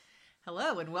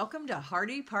Hello and welcome to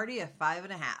Hardy Party of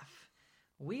 5.5.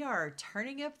 We are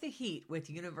turning up the heat with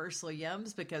Universal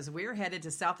Yums because we're headed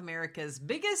to South America's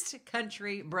biggest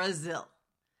country, Brazil.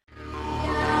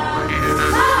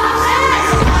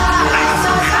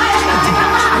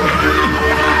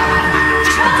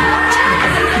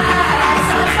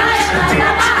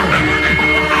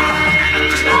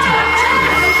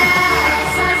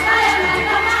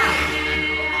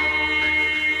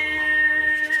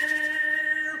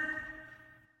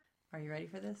 Are you ready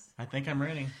for this? I think I'm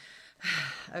ready.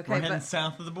 Okay, We're heading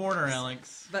south of the border,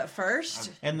 Alex. but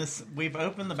first, And we've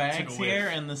opened the bags here,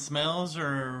 and the smells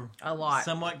are a lot.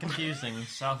 somewhat confusing.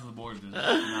 South of the border does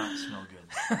not smell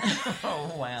good.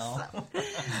 Oh, wow.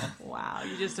 Wow,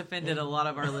 you just offended a lot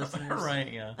of our listeners.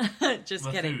 Right, yeah. Just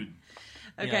The kidding. food.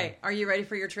 Okay, are you ready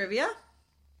for your trivia?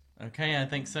 Okay, I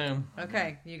think so.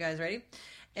 Okay, you guys ready?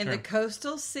 In Sure. the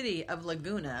coastal city of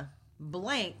Laguna,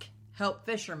 blank help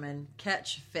fishermen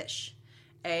catch fish.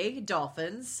 A,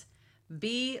 dolphins.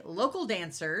 B, local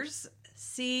dancers.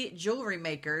 C, jewelry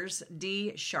makers.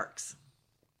 D, sharks.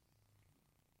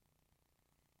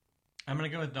 I'm going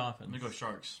to go with dolphins. I'm gonna go with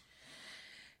sharks.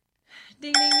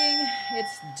 Ding, ding, ding.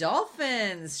 It's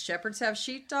dolphins. Shepherds have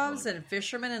sheepdogs and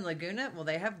fishermen in Laguna, well,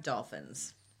 they have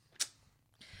dolphins.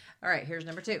 All right, here's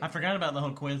number 2. I forgot about the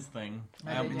whole quiz thing.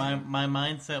 did you? My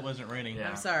mindset wasn't ready. Yeah.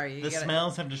 I'm sorry. The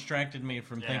smells have distracted me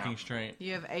from thinking straight.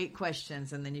 You have 8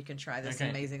 questions, and then you can try this Okay.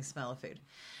 amazing smell of food.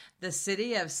 The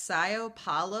city of Sao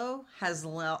Paulo has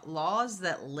laws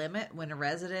that limit when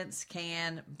residents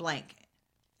can blank.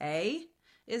 A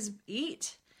is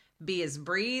eat, B is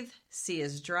breathe, C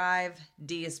is drive,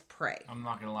 D is pray. I'm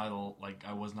not gonna lie, though,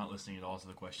 I was not listening at all to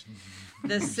the question.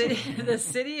 The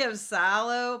city of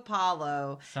Sao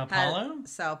Paulo. Sao Paulo?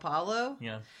 Sao Paulo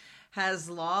Yeah. has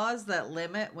laws that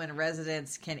limit when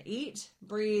residents can eat,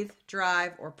 breathe,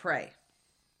 drive, or pray.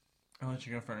 I'll let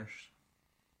you go first.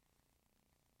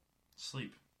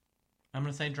 Sleep. I'm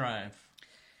going to say drive.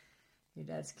 Your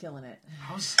dad's killing it.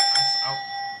 I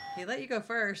He let you go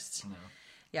first. no.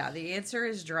 Yeah, the answer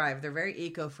is drive. They're very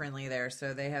eco-friendly there,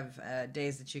 so they have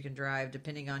days that you can drive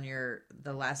depending on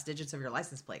the last digits of your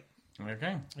license plate.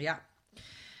 Okay. Yeah.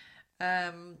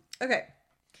 Okay.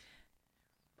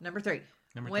 Number 3.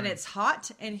 When it's hot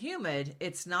and humid,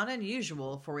 it's not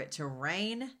unusual for it to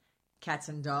rain cats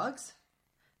and dogs,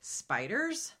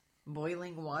 spiders,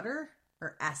 boiling water,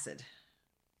 or acid.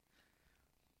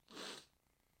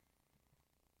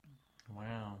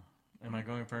 Wow. Am I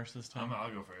going first this time? I'll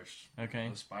go first. Okay.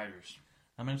 The spiders.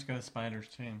 I'm going to go with spiders,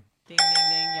 too. Ding, ding,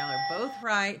 ding. Y'all are both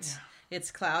right. It's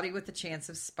cloudy with the chance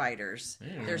of spiders.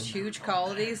 Ew. There's huge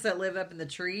colonies that live up in the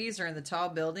trees or in the tall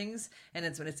buildings, and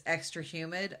it's when it's extra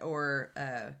humid or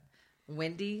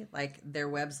windy, like their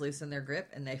webs loosen their grip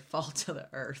and they fall to the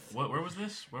earth. Where was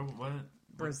this? What?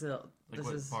 Brazil. Like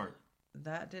what part?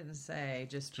 That didn't say,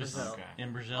 just Brazil. okay.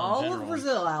 In Brazil, in All general. of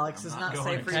Brazil, Alex, is I'm not not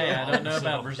safe going for to. you. Hey, I don't know So-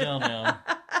 about Brazil now.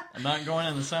 I'm not going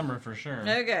in the summer for sure.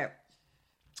 Okay.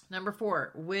 Number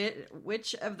 4.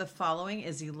 Which of the following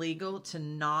is illegal to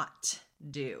not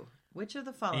do? Which of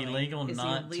the following Illegal is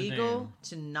not to illegal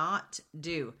to not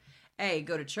do? A,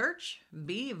 go to church.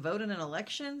 B, vote in an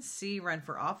election. C, run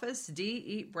for office. D,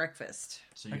 eat breakfast.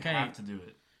 So you Okay. have to do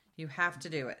it. You have to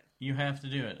do it. You have to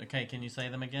do it. Okay, can you say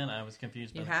them again? I was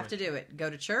confused. You have to do it. Go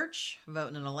to church, vote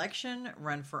in an election,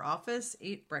 run for office,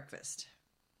 eat breakfast.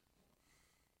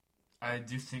 I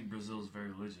do think Brazil is very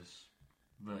religious,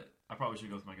 but I probably should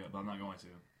go with my gut, but I'm not going to.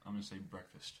 I'm gonna say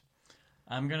breakfast.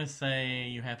 I'm going to say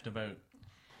you have to vote.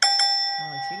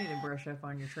 Alex, you need to brush up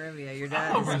on your trivia. Your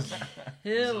dad is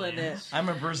killing it. I'm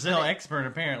a Brazil expert,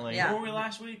 apparently. Yeah. Where were we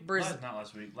last week? Not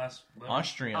last week.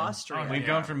 Austria. Austria. We've Yeah.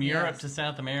 gone from Europe Yes. to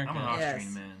South America. I'm an Yes.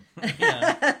 Austrian man.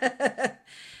 Yeah.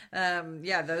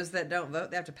 Yeah, those that don't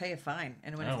vote, they have to pay a fine.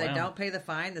 And if they wow. don't pay the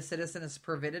fine, the citizen is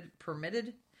prohibited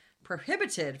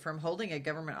from holding a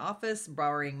government office,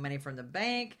 borrowing money from the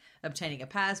bank, obtaining a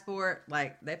passport.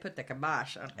 Like, they put the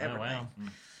kibosh on Oh, everything. wow.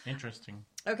 Interesting.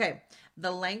 Okay.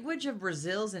 The language of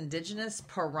Brazil's indigenous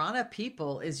Parana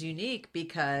people is unique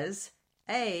because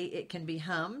A, it can be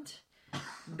hummed.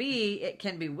 B, it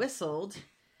can be whistled.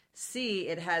 C,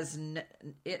 it has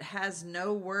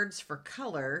no words for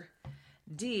color.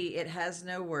 D, it has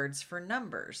no words for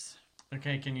numbers.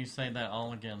 Okay, can you say that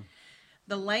all again?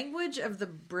 The language of the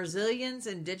Brazilians'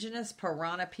 indigenous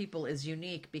Parana people is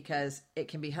unique because it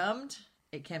can be hummed,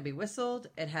 it can be whistled,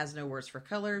 it has no words for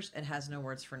colors, it has no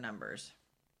words for numbers.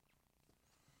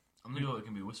 I'm gonna go. It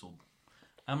can be whistled.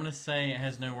 I'm going to say it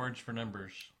has no words for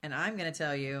numbers. And I'm going to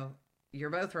tell you,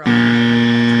 you're both wrong.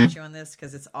 I'm going to you on this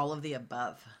because it's all of the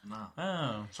above. No.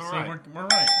 Oh, So see, right. we're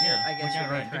right. Yeah, I guess we got you're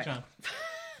it right. both Good right. job.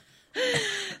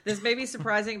 This may be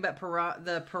surprising, but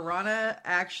the piranha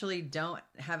actually don't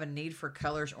have a need for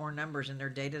colors or numbers in their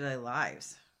day-to-day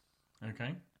lives.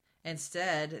 Okay.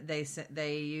 Instead,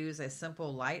 they use a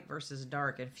simple light versus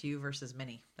dark and few versus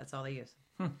many. That's all they use.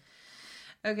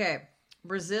 Okay.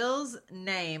 Brazil's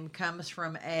name comes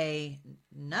from a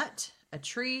nut, a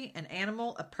tree, an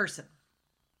animal, a person.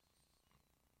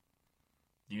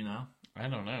 Do you know? I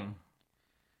don't know.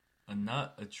 A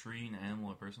nut, a tree, an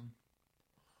animal, a person?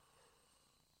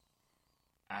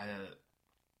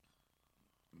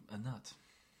 A nut.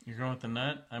 You're going with the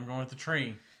nut. I'm going with the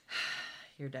tree.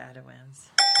 Your dad wins.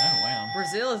 Oh, wow.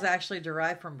 Brazil is actually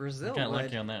derived from Brazil Got wood,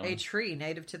 lucky on that a one. tree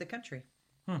native to the country.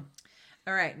 All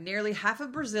right. Nearly half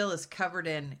of Brazil is covered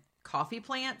in coffee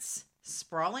plants,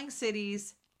 sprawling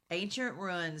cities, ancient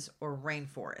ruins, or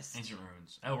rainforests. Ancient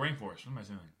ruins. Oh, rainforest. What am I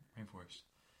doing? Rainforest.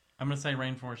 I'm going to say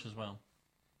rainforest as well.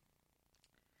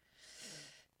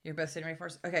 You're both saying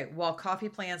rainforest? Okay. While coffee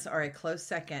plants are a close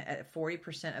second at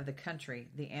 40% of the country,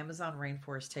 the Amazon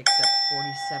rainforest takes up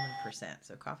 47%.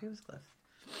 So coffee was close.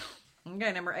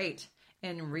 Okay, number 8.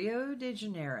 In Rio de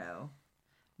Janeiro,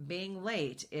 being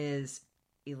late is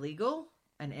illegal,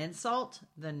 an insult,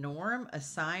 the norm, a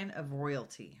sign of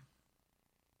royalty.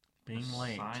 Being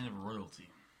late. Sign of royalty.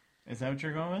 Is that what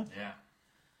you're going with? Yeah.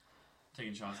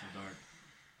 Taking shots in the dark.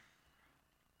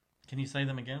 Can you say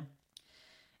them again?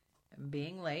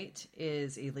 Being late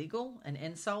is illegal, an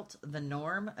insult, the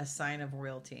norm, a sign of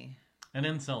royalty. An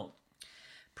insult.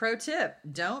 Pro tip,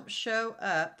 don't show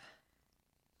up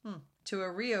to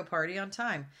a Rio party on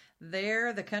time.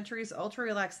 There, the country's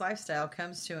ultra-relaxed lifestyle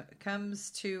comes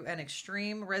to an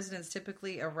extreme. Residents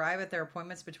typically arrive at their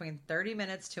appointments between 30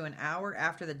 minutes to an hour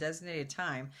after the designated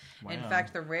time. Wow. In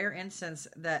fact, the rare instance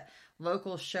that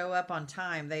locals show up on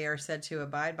time, they are said to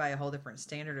abide by a whole different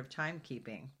standard of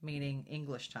timekeeping, meaning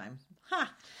English time.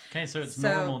 Okay, so it's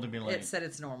normal to be late. It said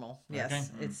it's normal. Yes,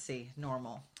 Okay. it's C,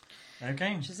 normal.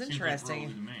 Okay. Which is Seems like interesting.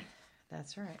 royalty to me.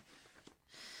 That's right.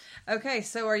 Okay,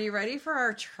 so are you ready for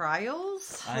our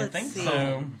trials? I Let's think see.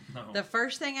 so. No. The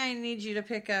first thing I need you to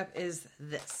pick up is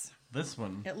this. This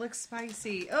one. It looks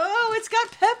spicy. Oh, it's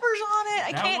got peppers on it.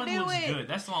 I that can't one do looks it. good.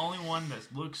 That's the only one that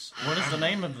looks... What is the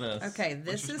name of this? Okay,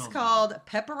 this your is smell? called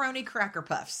pepperoni cracker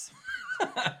puffs.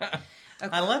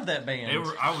 I love that band. They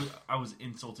were. I was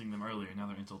insulting them earlier. Now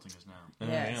they're insulting us now.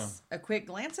 Yes. A quick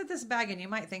glance at this bag, and you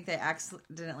might think they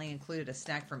accidentally included a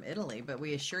snack from Italy, but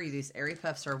we assure you these Airy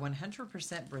Puffs are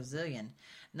 100% Brazilian.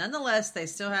 Nonetheless, they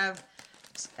still have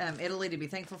Italy to be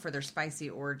thankful for their spicy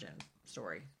origin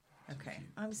story. Okay,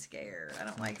 I'm scared. I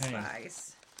don't like Okay.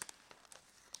 spice.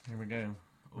 Here we go.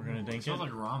 We're going to dink it. Smells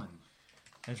like ramen.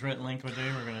 As Rhett and Link would do,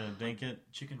 we're going to dink it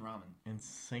Chicken ramen. and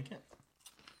sink it.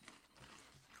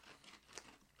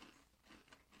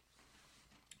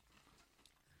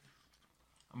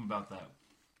 I'm about that.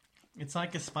 It's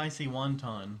like a spicy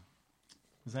wonton.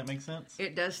 Does that make sense?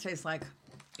 It does taste like.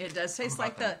 It does taste about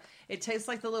like the. It tastes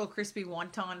like the little crispy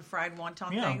fried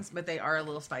wonton Yeah. things, but they are a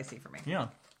little spicy for me. Yeah.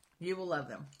 You will love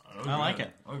them. Oh, I like good.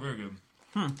 it. Oh, very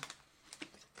good.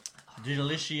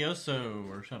 Delicioso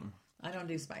or something. I don't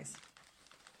do spice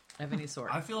of any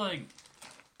sort. I feel like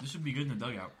this would be good in the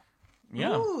dugout.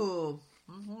 Yeah. Ooh.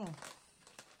 Mm-hmm.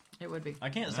 It would be. I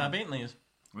can't stop eating these.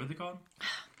 What are they called?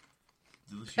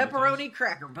 Deliciosos? Pepperoni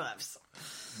cracker puffs.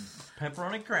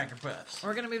 Pepperoni cracker puffs.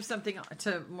 We're gonna move something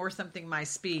to something my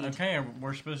speed. Okay,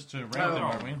 we're supposed to rate Oh. them,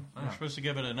 aren't we? Yeah. We're supposed to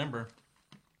give it a number.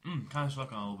 Kind of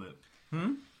stuck on a little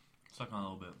bit. Stuck on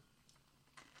a little bit.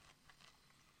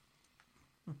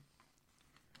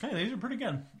 Okay, these are pretty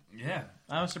good. Yeah.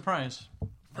 I was surprised.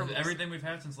 Of everything we've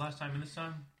had since last time and this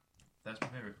time, that's my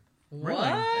favorite. What?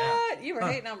 Really? You were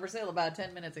hating on Brazil about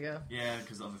 10 minutes ago. Yeah,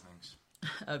 because other things.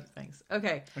 Other things.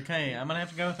 Okay. Okay, I'm going to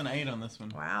have to go with an 8 on this one.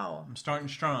 Wow. I'm starting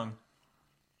strong.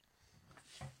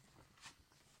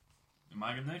 Am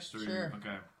I good next? Or Sure.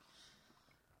 Okay.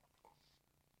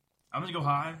 I'm going to go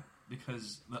high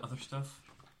because the other stuff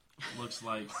looks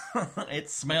like It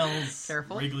smells.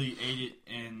 Careful. Wrigley ate it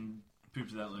and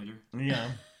pooped it out later.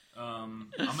 Yeah. I'm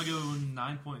going to go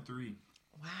 9.3.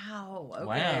 Wow. Okay.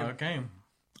 Wow, okay.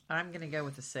 I'm going to go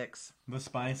with a 6. The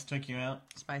spice took you out?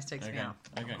 Spice takes Okay. me out.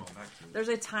 I'm Okay. going back to it. There's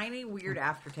a tiny weird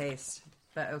aftertaste,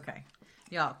 but okay.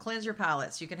 Y'all, cleanse your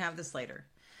palates. You can have this later.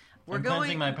 I'm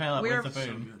cleansing my palate we're- with the So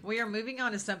food. good. We are moving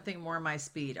on to something more my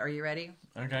speed. Are you ready?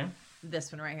 Okay.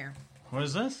 This one right here. What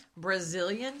is this?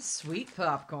 Brazilian sweet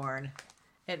popcorn.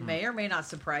 It may or may not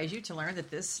surprise you to learn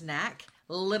that this snack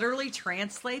literally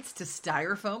translates to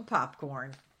styrofoam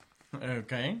popcorn.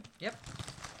 Okay. Yep.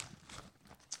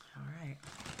 All right.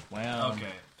 Wow.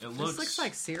 Okay. It This looks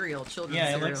like cereal, children's Yeah,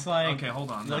 it cereal. looks like Okay,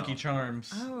 hold on. Lucky no.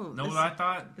 Charms. Oh, Know this, what I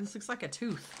thought? this looks like a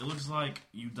tooth. It looks like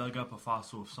you dug up a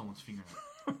fossil of someone's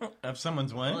fingernail. Of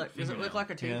someone's what? Look, does it look Fingernail. like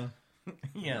a tooth?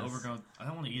 Yeah. Yes. Overgrown. I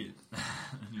don't want to eat it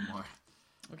anymore.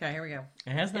 Okay, here we go.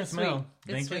 It has no It's smell. sweet.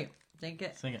 It's Think sweet. Think it.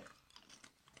 it. Sing it.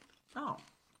 Oh,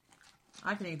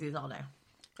 I can eat these all day.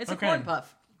 It's Okay. a corn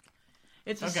puff.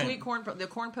 It's a Okay. sweet corn puff. The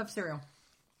corn puff cereal.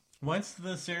 What's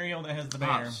the cereal that has the bear?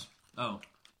 Pops. Oh,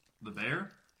 the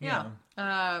bear? Yeah.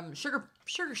 Sugar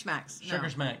Smacks. No. Sugar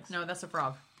Smacks. No, that's a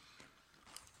frog.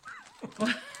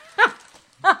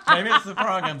 Maybe it's the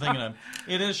frog I'm thinking of.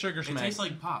 It is Sugar It Smacks. tastes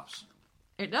like Pops.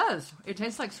 It does. It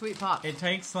tastes like sweet pop. It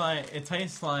tastes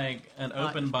like an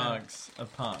open Much better. box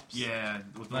of Pops. Yeah.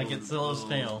 With the Like it's a little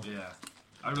stale. Yeah.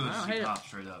 I'd rather I don't just hate eat it. Pops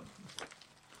straight up.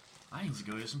 I need to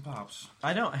go get some Pops.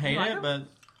 I don't hate like it, 'em? but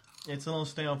it's a little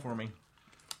stale for me.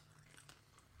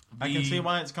 I can see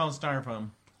why it's called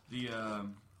styrofoam.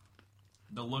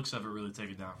 The looks of it really take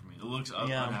it down for me. It looks Yeah.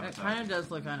 It unappetizing. kind of does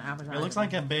look unappetizing. It looks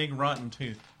like a big rotten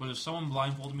tooth. But if someone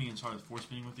blindfolded me and started force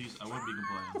feeding with these, I wouldn't be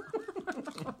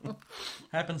complaining.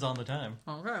 Happens all the time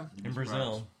Okay. You'd be in surprised.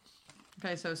 Brazil,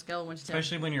 Okay, so scale 1 to 10.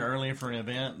 especially when you're early for an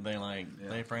event. They Yeah.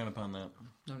 they frown upon that.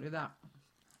 Don't do that.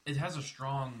 It has a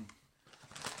strong.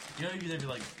 You know,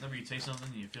 whenever you taste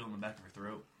something, you feel it in the back of your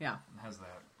throat. Yeah. It has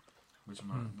that, which I'm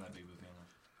not that big of a fan of.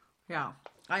 Yeah.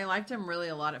 I liked them really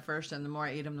a lot at first, and the more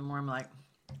I eat them, the more I'm like,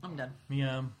 I'm done.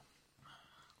 Yeah.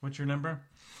 What's your number,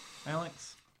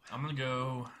 Alex? I'm gonna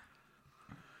go.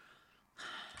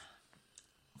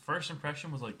 First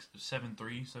impression was like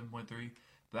 7.3, 7.3,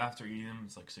 but after eating them,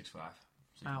 it's like 6.5.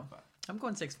 Wow. I'm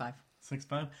going 6.5.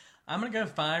 6.5. I'm gonna go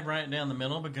 5 right down the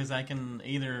middle because I can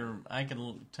take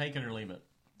it or leave it.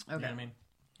 Okay. You know what I mean?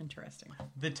 Interesting.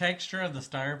 The texture of the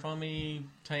styrofoamy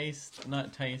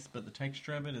not taste, but the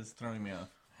texture of it is throwing me off.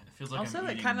 It feels like Also, I'm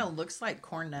it eating kind of looks like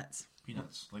corn nuts.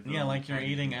 peanuts. Like Yeah, like you're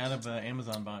candy eating peanuts. out of an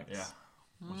Amazon box. Yeah.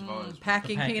 Which I've always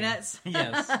Packing Packing. peanuts.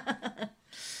 Yes.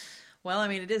 Well, I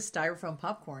mean, it is styrofoam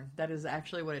popcorn. That is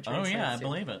actually what it Oh translates yeah, I to.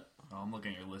 believe it. Oh, I'm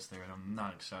looking at your list there, and I'm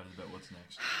not excited about what's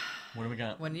next. What do we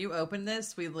got? When you open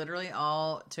this, we literally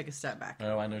all took a step back.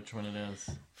 Oh, I know which one it is.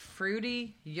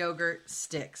 Fruity yogurt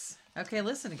sticks. Okay,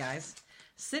 listen, guys.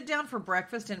 Sit down for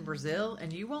breakfast in Brazil,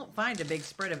 and you won't find a big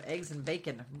spread of eggs and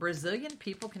bacon. Brazilian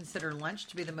people consider lunch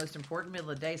to be the most important meal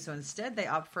of the day, so instead they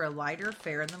opt for a lighter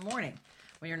fare in the morning.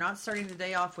 When you're not starting the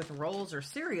day off with rolls or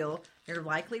cereal, you're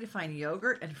likely to find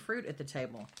yogurt and fruit at the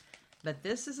table. But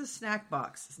this is a snack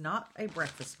box. It's not a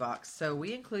breakfast box. So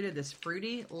we included this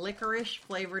fruity licorice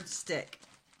flavored stick.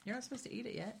 You're not supposed to eat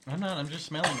it yet. I'm not. I'm just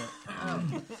smelling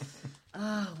it.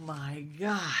 Oh my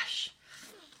gosh.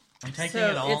 I'm taking So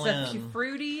it all it's a in.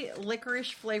 fruity licorice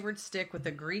flavored stick with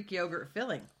a Greek yogurt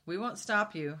filling. We won't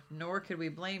stop you, nor could we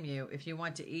blame you if you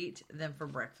want to eat them for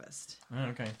breakfast. Oh,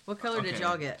 okay. What color did Okay.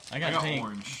 y'all get? I I got got pink.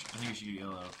 orange. I think you should get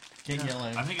yellow. Get yellow.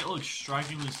 I think it looks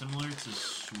strikingly similar to the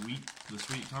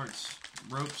Sweet Tarts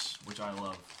ropes, which I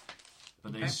love.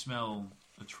 But they Okay. smell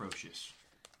atrocious.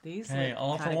 These Hey, look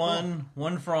all for kinda one,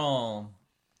 one for all.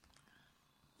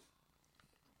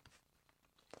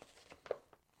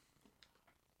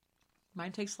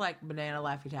 Mine tastes like banana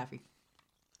Laffy Taffy.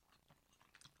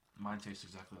 Mine tastes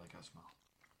exactly like I smell.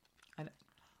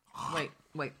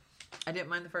 Wait. I didn't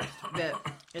mind the first bit.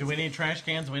 Do we need trash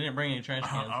cans? We didn't bring any trash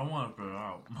cans. I want to put it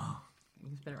out. You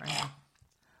can spit it right here.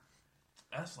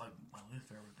 That's like my least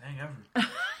favorite thing ever.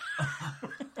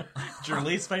 It's your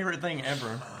least favorite thing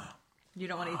ever. You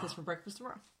don't want to eat this for breakfast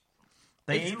tomorrow?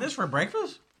 They eat this for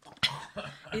breakfast?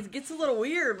 It gets a little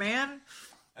weird, man.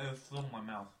 It's still in my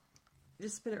mouth.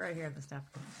 Just spit it right here in this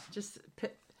napkin. Just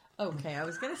pit. Okay, I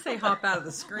was gonna say hop out of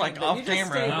the screen, Like but off you just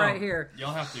camera. stayed No. right here.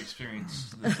 Y'all have to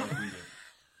experience this like we did.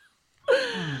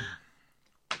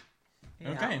 Yeah.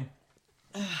 Okay.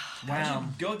 Wow.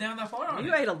 Go down that far.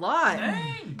 You ate a lot.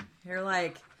 Dang. You're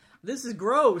like, this is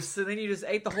gross, and then you just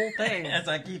ate the whole thing. As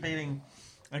I keep eating.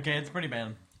 Okay, it's pretty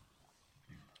bad.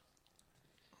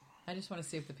 I just want to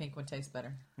see if the pink one tastes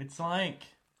better. It's like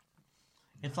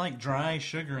dry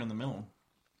sugar in the middle.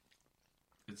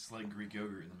 It's like Greek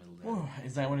yogurt in the middle there. Ooh,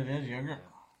 is that what it is? Yogurt?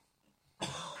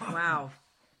 Wow.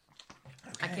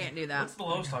 I can't do that. What's the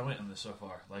lowest I went in this so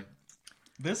far? Like,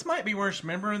 This might be worse.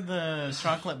 Remember the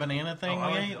chocolate banana thing we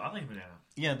ate? I like banana.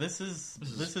 Yeah, this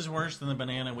is worse than the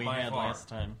banana we By had far. last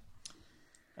time.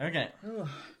 Okay. Ugh.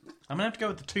 I'm gonna have to go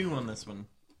with the 2 on this one.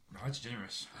 No, it's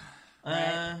generous.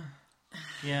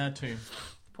 Yeah, 2.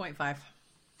 0.5.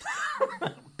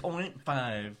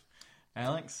 0.5.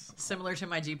 Alex? Similar to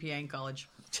my GPA in college.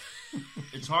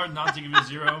 It's hard not to give it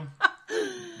 0,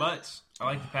 but I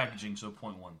like the packaging, so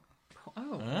 0.1.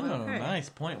 Oh, Oh, okay. nice.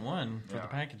 0.1 for Yeah. the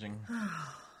packaging.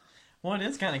 Well, it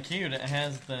is kind of cute. It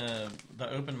has the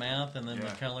open mouth and then the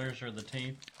Yeah. colors are the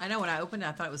teeth. I know when I opened it,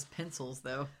 I thought it was pencils,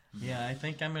 though. Yeah, I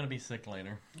think I'm going to be sick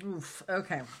later. Oof.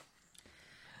 Okay.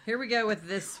 Here we go with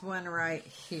this one right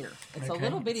here. It's a Okay,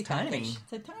 little bitty it's tiny. package.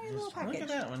 It's a tiny little package. Look at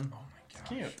that one. Oh my It's god.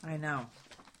 cute. I know.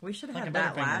 We should have Like had a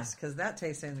that Butterfinger. last because that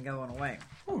taste isn't going away.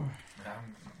 Whew.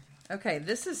 Okay,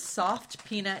 this is soft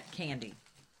peanut candy.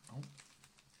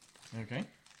 Okay.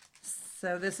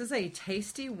 So this is a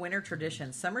tasty winter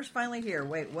tradition. Summer's finally here.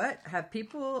 Wait, what? Have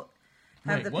people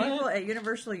Wait, the what? people at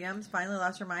Universal Yums finally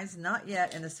lost their minds? Not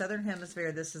yet. In the Southern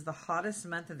Hemisphere, this is the hottest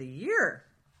month of the year.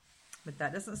 But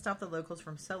that doesn't stop the locals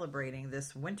from celebrating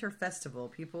this winter festival.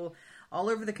 People all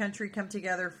over the country come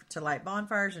together to light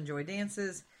bonfires, enjoy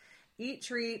dances, eat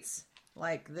treats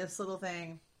like this little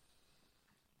thing.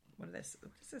 What is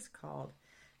this called?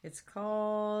 It's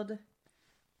called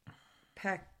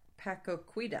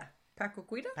Pacoquita.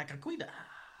 Pacoquita? Pacacuida.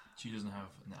 She doesn't have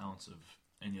an ounce of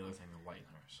any other thing to whiten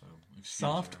her, so excuse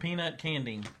Soft her. peanut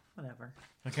candy. Whatever.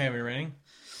 Okay, are we ready?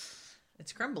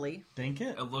 It's crumbly. Dink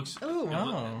it. It looks. Ooh.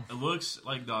 Oh. It looks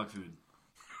like dog food.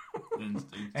 And it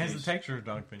It has the tastes- texture of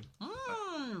dog food.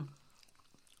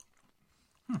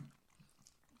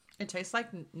 It tastes like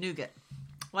nougat.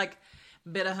 Like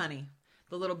bit of honey.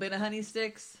 The little bit of honey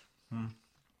sticks on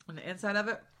the inside of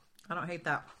it. I don't hate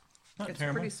that. Not It's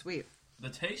terrible. pretty sweet. The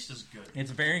taste is good.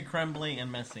 It's very crumbly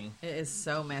and messy. It is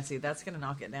so messy. That's going to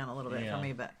knock it down a little bit Yeah. for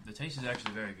me, but The taste is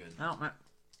actually very good. I don't know.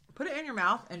 Put it in your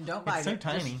mouth and don't bite so it.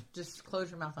 tiny. Just close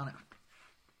your mouth on it.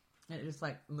 And it just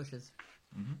like mushes.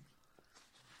 Mm-hmm.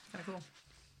 Kind of cool.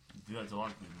 Do that to a lot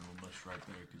of people, it'll mush right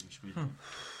there because you're squeezing.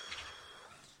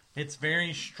 It's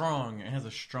very strong. It has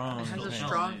a strong It has a Still taste.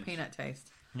 strong smells. peanut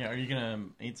taste. Yeah, are you going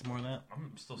to eat some more of that?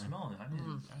 I'm still smelling it. I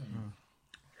didn't.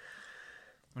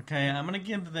 Okay, I'm going to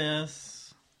give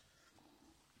this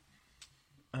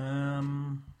a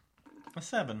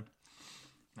 7.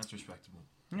 That's respectable.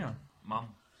 Yeah. Mom,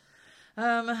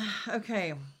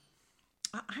 Okay.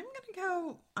 I'm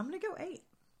gonna go 8.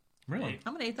 Really? Eight.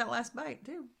 I'm gonna eat that last bite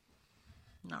too.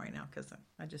 Not right now because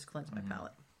I just cleansed my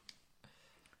palate.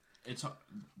 it's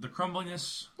the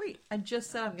crumbliness. Wait, I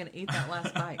just said I'm gonna eat that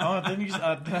last bite. Oh, then you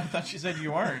I thought you said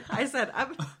you weren't. I said,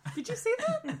 did you see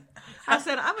that? I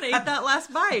said I'm gonna eat that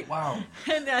last bite. Wow.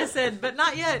 And I said, but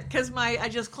not yet because I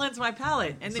just cleansed my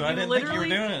palate. And then So I you didn't think you were literally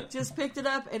doing it. just picked it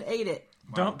up and ate it.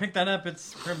 Don't pick that up.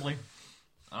 It's crumbly.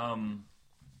 The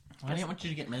I didn't want you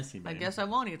to get messy, babe. I guess I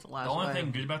won't eat the last only bite.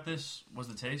 thing good about this was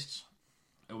the taste.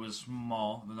 It was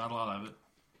small. There's not a lot of it.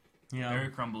 Yeah. Very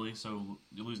crumbly, so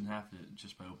you're losing half of it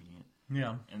just by opening it.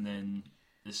 Yeah. And then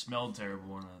it smelled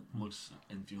terrible and it looks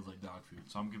and feels like dog food.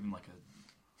 So I'm giving like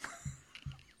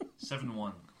a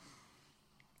 7.1.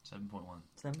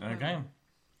 7.1. Okay.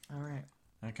 All right.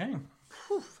 Okay.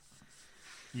 Whew.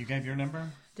 You gave your number?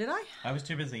 Did I? I was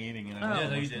too busy eating it. Oh. Yeah,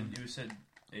 no, you did. You said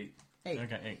 8. 8.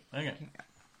 Okay, 8. Okay.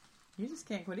 You just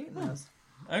can't quit eating those.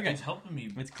 Okay. It's helping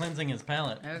me It's cleansing his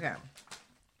palate. Okay.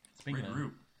 Speaking of.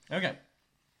 regroup. Okay.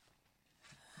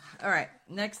 All right.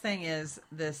 Next thing is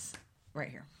this right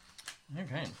here.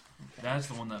 Okay. That's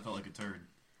the one that felt like a turd.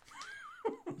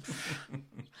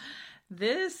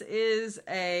 This is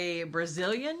a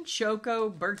Brazilian Choco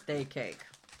birthday cake.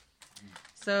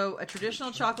 So, a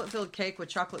traditional chocolate-filled cake with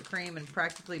chocolate cream and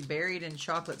practically buried in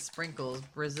chocolate sprinkles.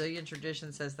 Brazilian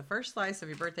tradition says the first slice of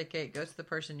your birthday cake goes to the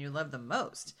person you love the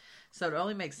most. So, it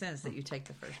only makes sense that you take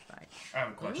the first bite. I have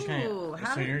a question. Okay. Ooh,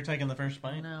 how So did- you're taking the first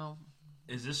bite? No.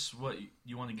 Is this what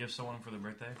you want to give someone for their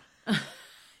birthday?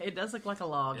 It does look like a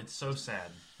log. It's so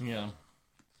sad. Yeah.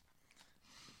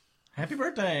 Happy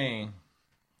birthday.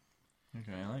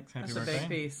 Okay, Alex. Happy That's a birthday. big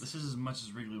piece. This is as much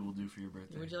as Wrigley will do for your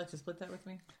birthday. Would you like to split that with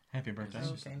me? Happy birthday.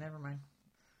 Okay, never mind.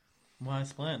 Well, I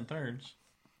split in thirds.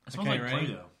 It smells Okay, like ready?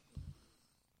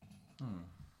 Play-Doh.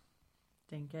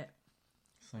 Dink it.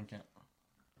 Sink it.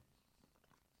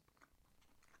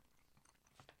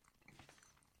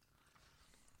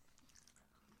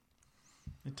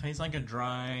 It tastes like a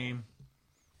dry,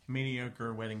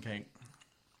 mediocre wedding cake.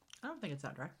 I don't think it's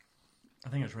that dry. I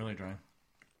think it's really dry.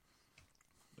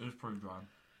 It was pretty dry.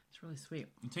 It's really sweet.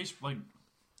 It tastes like,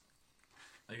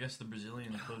 I guess, the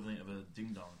Brazilian equivalent of a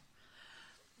ding dong,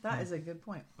 That is a good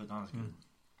point. but not as good.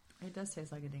 It does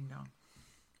taste like a ding dong.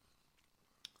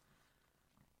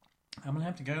 I'm gonna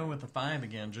have to go with a 5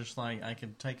 again, just like I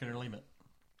could take it or leave it.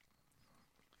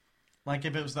 Like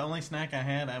if it was the only snack I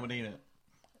had, I would eat it.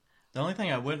 The only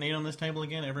thing I wouldn't eat on this table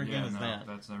again ever again is that.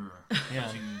 That's never Yeah.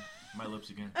 touching my lips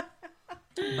again.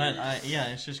 But yeah,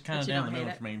 it's just kind But of you down the don't hate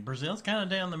middle it? for me. Brazil's kind of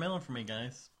down the middle for me,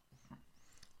 guys.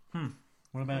 What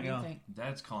What about do you y'all? think?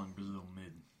 Dad's calling Brazil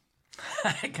mid.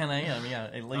 I kind of am, yeah.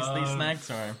 At least these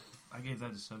snacks are. I gave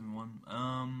that a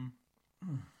 7-1.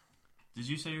 Did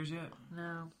you say yours yet?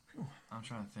 No. I'm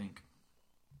trying to think.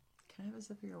 Can I have a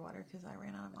sip of your water? Because I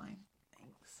ran out of mine.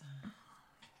 Thanks.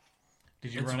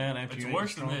 Did you run out after you It's ate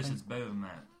worse your than this. straw It's better than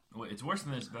that. Wait, it's worse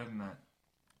than this. Better than that.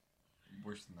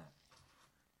 Worse than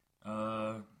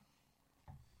that.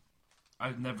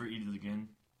 I'd never eat it again.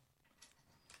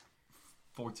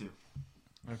 4-2.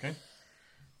 thing? Okay.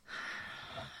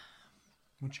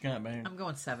 What you got, babe? I'm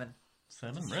going 7.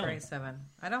 7? Straight Really? 7.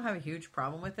 I don't have a huge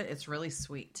problem with it. It's really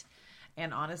sweet.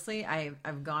 And honestly,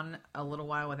 I've gone a little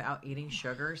while without eating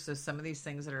sugar, so some of these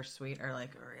things that are sweet are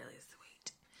like really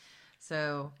sweet.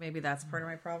 So maybe that's part of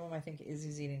my problem. I think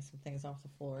Izzy's eating some things off the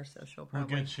floor, so she'll Well,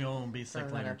 probably good. She'll be throw sick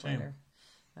that later, up too. later.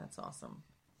 That's awesome.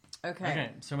 Okay. Okay,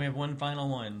 so we have one final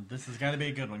one. This has got to be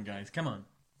a good one, guys. Come on.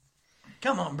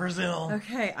 Come on, Brazil.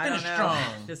 Okay, I don't Finish know.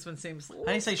 strong. This one seems. How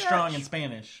do you say strong in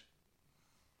Spanish?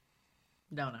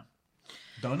 Don't know.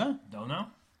 Dona? Don't know?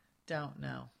 Don't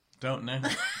know. Don't know.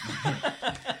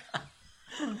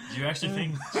 Do you actually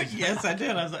think? Yes, I did.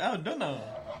 I was like, oh, don't know.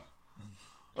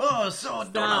 Oh, so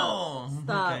don't know.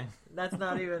 Stop. Okay. That's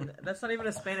not even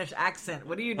a Spanish accent.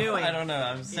 What are you doing? I don't know.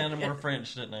 I was sounding more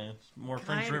French, didn't I? More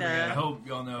French Kinda. I Riviera. hope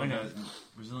y'all know Okay. that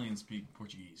Brazilians speak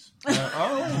Portuguese.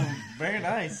 Oh, very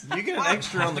nice. You get an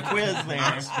extra on the quiz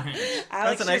there.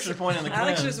 That's an extra point on the quiz.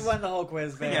 Alex just won the whole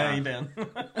quiz, man. Yeah, you did.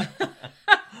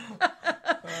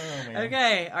 Oh, man.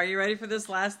 Okay, are you ready for this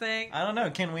last thing? I don't know.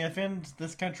 Can we offend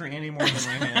this country any more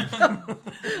than we have?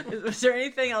 Is there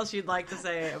anything else you'd like to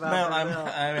say about No, Brazil?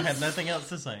 I had nothing else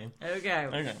to say. Okay.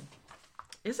 Okay.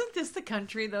 Isn't this the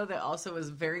country, though, that also was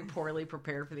very poorly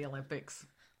prepared for the Olympics?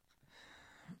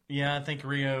 Yeah, I think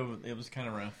Rio, it was kind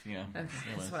of rough. Yeah. Okay, it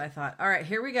that's was. what I thought. All right,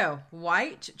 here we go.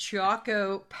 White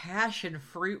Choco passion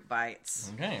fruit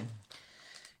bites. Okay.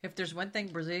 If there's one thing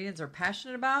Brazilians are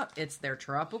passionate about, it's their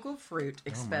tropical fruit,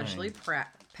 especially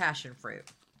passion fruit.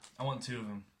 I want 2 of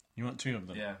them. You want 2 of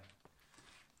them? Yeah,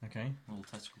 Okay. little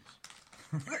testicles.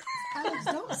 Alex,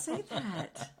 don't say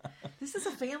that. This is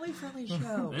a family-friendly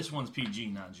show. This one's PG,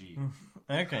 not G.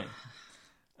 Okay.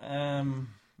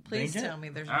 Please Dink it? tell me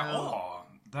there's no... Oh,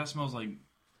 that smells like.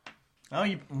 Oh,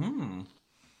 you.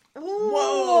 Whoa!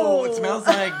 Whoa! It smells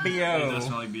like It does BO.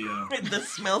 smell like BO. This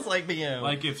smells like BO.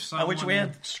 Like if I someone. wish we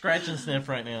had scratch and sniff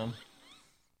right now.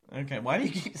 Okay, why do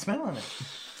you keep smelling it?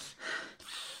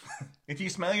 If you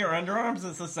smell your underarms,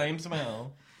 it's the same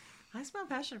smell. I smell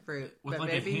passion fruit, with but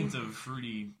like maybe... a hint of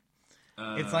fruity.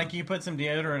 It's like you put some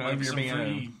deodorant like over your some BO.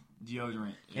 fruity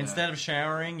deodorant. Yeah. Instead of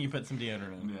showering, you put some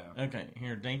deodorant in. Yeah. Okay,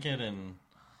 here, dink it, and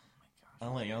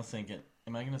I'll let y'all sink it.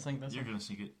 Am I going to sink this You're one? gonna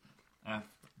sink it.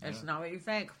 It's not what you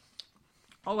think.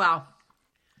 Oh, wow.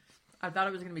 I thought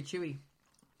it was going to be chewy.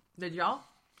 Did y'all?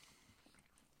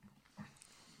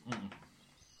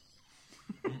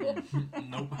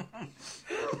 Nope.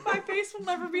 My face will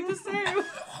never be the same.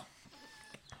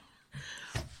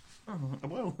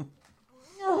 Whoa.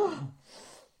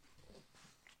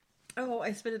 Oh,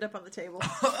 I spit it up on the table.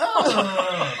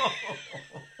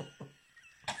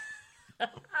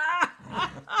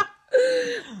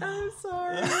 I'm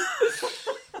sorry.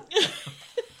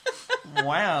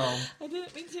 Wow. I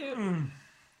didn't mean to.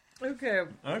 Okay.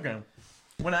 Okay.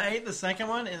 When I ate the second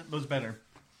one, it was better.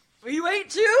 You ate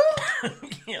too?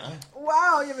 Yeah.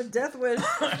 Wow, you have a death wish.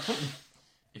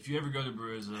 If you ever go to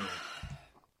Brazil,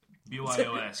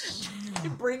 BYOS.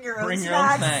 Bring your own Bring your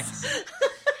own snacks. snacks.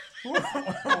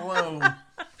 Whoa.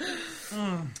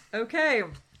 Okay. Wow.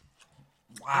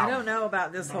 I don't know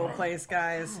about this whole place,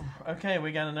 guys. Okay,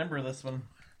 we got a number of this one.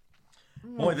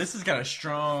 Boy, this has got a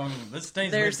strong... This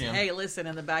stays with you. Hey, listen,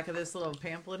 in the back of this little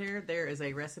pamphlet here, there is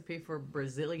a recipe for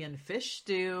Brazilian fish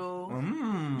stew.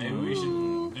 Maybe we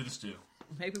should do the stew.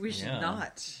 Maybe we should Yeah.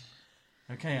 not.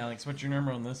 Okay, Alex, what's your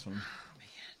number on this one? Oh, man.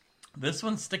 This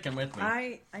one's sticking with me.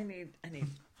 I need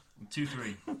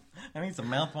 2-3. I need some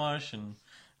mouthwash and...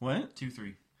 What?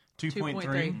 2-3. 2.3?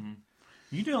 2.3.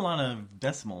 You do a lot of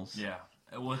decimals. Yeah.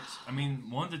 I mean,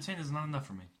 1 to 10 is not enough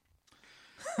for me.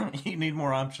 You need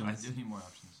more I options. do need more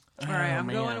options. All right, Oh, I'm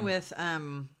man. going with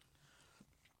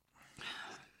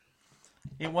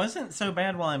It wasn't so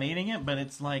bad while I'm eating it, but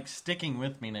it's like sticking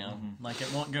with me now. Like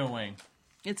it won't go away.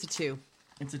 it's a 2.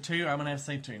 It's a 2. I'm going to have to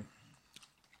say 2.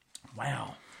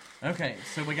 Wow. Okay,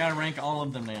 so we got to rank all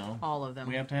of them now. All of them.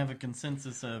 We have to have a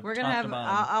consensus of We're top gonna to have.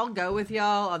 bottom. I'll go with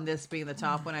y'all on this being the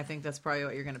top one. I think that's probably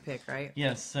what you're gonna pick, right?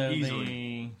 Yes, so Easily.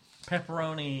 the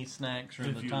pepperoni snacks are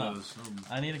A the few top. of those.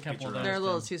 I need a couple of your those. They're a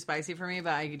little too. too spicy for me,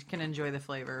 but I can enjoy the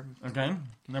flavor. Okay,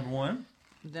 number 1.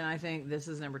 Then I think this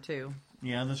is number 2.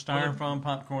 Yeah, the styrofoam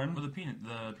popcorn. With the peanut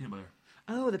butter.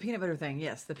 Oh, the peanut butter thing.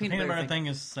 Yes, the peanut, Peanut butter butter thing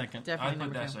is second. I Definitely put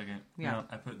number that 2. second. Yeah.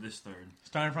 I put this third.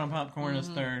 Styrofoam popcorn is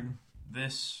third.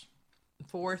 This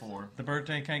 4th. fourth. The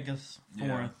birthday cake is fourth.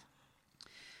 Yeah.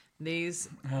 These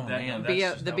Oh, man.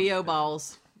 the BO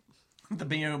balls. The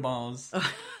B.O. balls.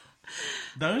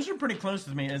 Those are pretty close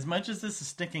to me. As much as this is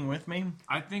sticking with me,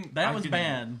 I think that I was could-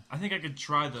 bad. I think I could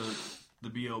try the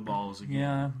BO balls again.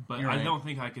 Yeah, But you're I right. don't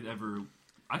think I could ever.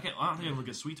 I don't think I look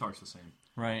at Sweet Tarts the same.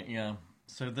 Right, yeah.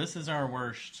 So this is our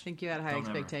worst. I think you had high Don't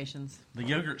ever. expectations. The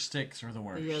yogurt sticks are the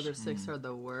worst. The yogurt sticks are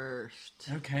the worst.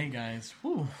 Okay, guys.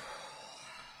 Whew.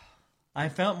 I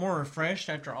felt more refreshed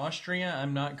after Austria.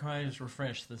 I'm not quite as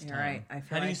refreshed this You're time. right. I feel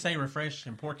How do you like- say refreshed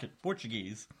in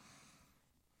Portuguese?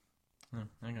 Oh,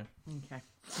 okay.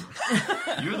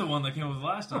 Okay. You're the one that came up with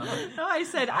last time. No, I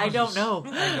said I don't know.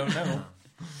 I don't know.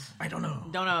 I don't know.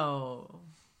 Don't know.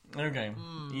 Okay.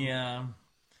 Yeah.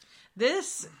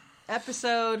 This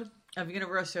episode of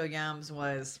Universal Yums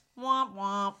was womp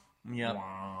womp. Yep.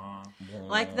 Wah.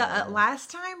 Like the last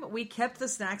time, we kept the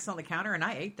snacks on the counter and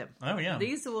I ate them. Oh, yeah.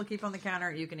 These will keep on the counter.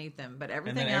 You can eat them, but and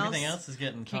everything, then everything else is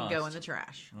getting can tossed. go in the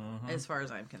trash, as far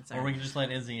as I'm concerned. Or we can just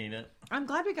let Izzy eat it. I'm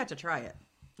glad we got to try it.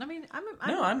 I mean,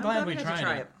 I'm glad we got to tried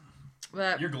try it.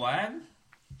 But You're glad?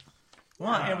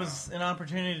 Well, it was an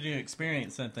opportunity to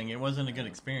experience something. It wasn't a good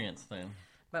experience, though.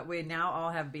 but we now all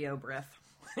have BO breath.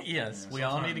 Yes, Yeah, we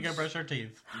all need to go sometimes- brush our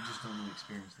teeth. You just don't really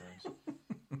experience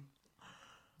those.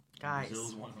 Guys,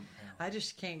 Brazil's one of them. I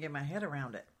just can't get my head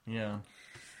around it. Yeah.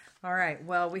 All right.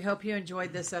 Well, we hope you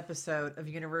enjoyed this episode of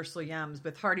Universal Yums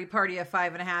with Hardy Party of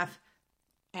 5.5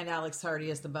 and Alex Hardy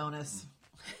as the bonus.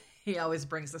 He always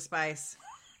brings the spice.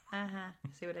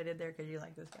 See what I did there? Because you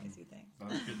like the spicy thing. That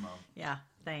was good, Mom. Yeah.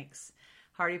 Thanks.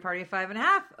 Hardy Party of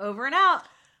 5.5. Over and out.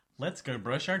 Let's go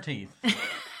brush our teeth.